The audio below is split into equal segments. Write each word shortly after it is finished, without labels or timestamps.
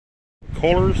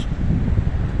Colliers.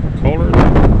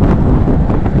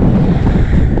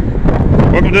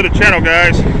 Welcome to the channel,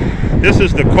 guys. This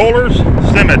is the Colliers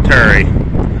Cemetery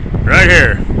right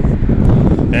here,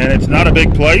 and it's not a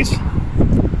big place.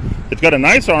 It's got a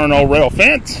nice iron old rail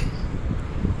fence,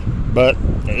 but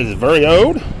it is very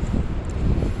old,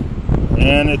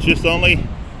 and it's just only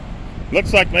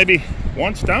looks like maybe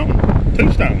one stone,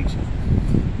 two stones.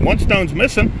 One stone's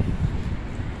missing,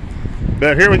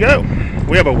 but here we go.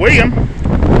 We have a William.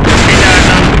 He died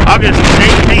on August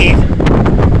 18th,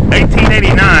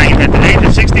 1889 at the age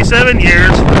of 67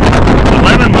 years,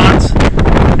 11 months,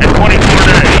 and 24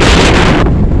 days.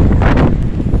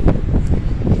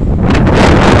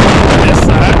 This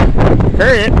side,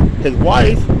 Harriet, his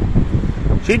wife,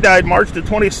 she died March the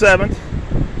 27th,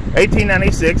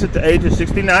 1896 at the age of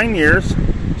 69 years,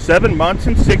 7 months,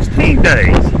 and 16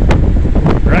 days.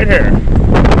 Right here.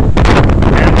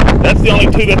 And that's the only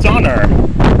two that's on there.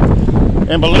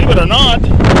 And believe it or not,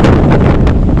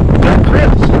 they're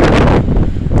crypts.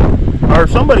 Or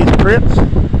somebody's crypts. It's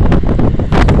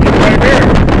right here.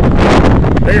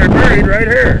 They are buried right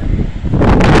here.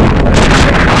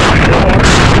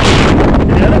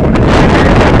 The other one is right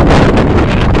here.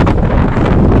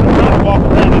 I'm not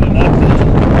walking around it enough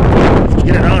to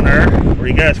get it on there where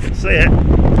you guys can see it.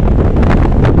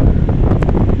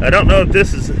 I don't know if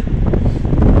this is them,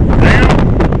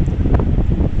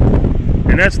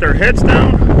 and that's their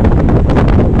headstone,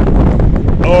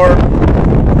 or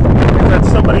if that's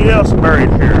somebody else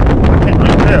buried here. I can't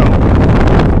really tell.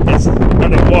 It's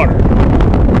underwater,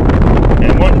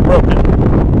 and one's broken,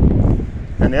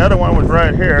 and the other one was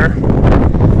right here.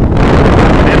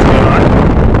 It's gone,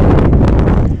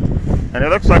 and it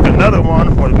looks like another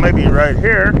one was maybe right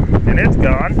here, and it's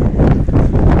gone.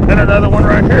 Then another one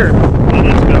right here, and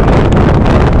it's gone.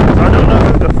 So I don't know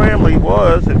who the family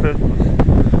was, if it was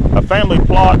a family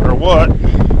plot or what,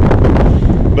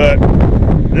 but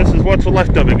this is what's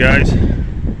left of it, guys.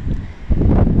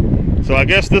 So I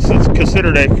guess this is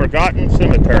considered a forgotten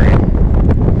cemetery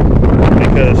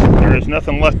because there is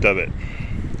nothing left of it.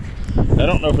 I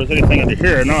don't know if there's anything under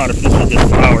here or not, if this is just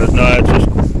flowers. No, it's just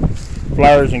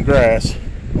flowers and grass.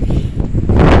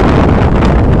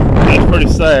 That's pretty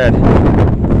sad.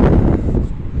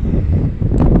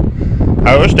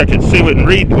 I wish I could see it and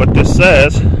read what this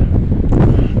says,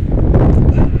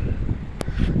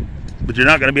 but you're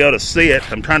not going to be able to see it.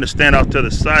 I'm trying to stand off to the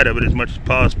side of it as much as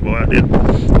possible. I did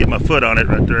get my foot on it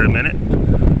right there in a minute.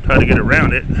 Try to get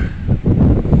around it.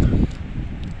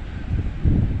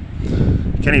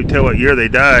 Can't even tell what year they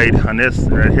died on this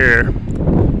right here.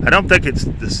 I don't think it's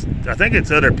this. I think it's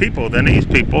other people than these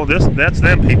people. That's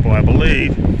them people, I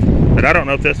believe. But I don't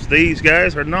know if that's these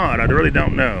guys or not. I really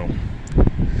don't know.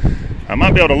 I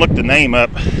might be able to look the name up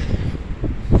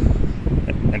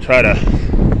and try to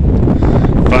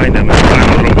find them and find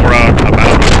a little more out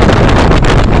about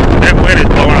them. That wind is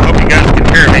blowing. I hope you guys can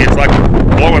hear me. It's like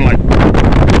blowing like,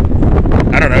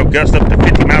 I don't know, gust up to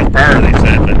 50 miles per hour, they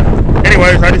said. But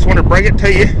anyways, I just want to bring it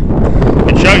to you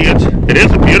and show you it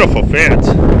is a beautiful fence.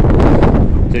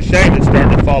 It's a shame it's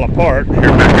starting to fall apart. Here,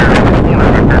 back here in the corner,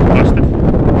 back there, busted.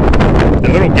 The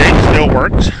little gate still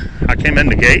works. I came in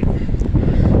the gate.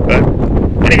 But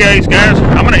anyways, guys,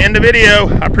 I'm going to end the video.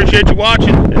 I appreciate you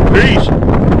watching, and peace.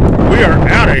 We are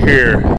out of here.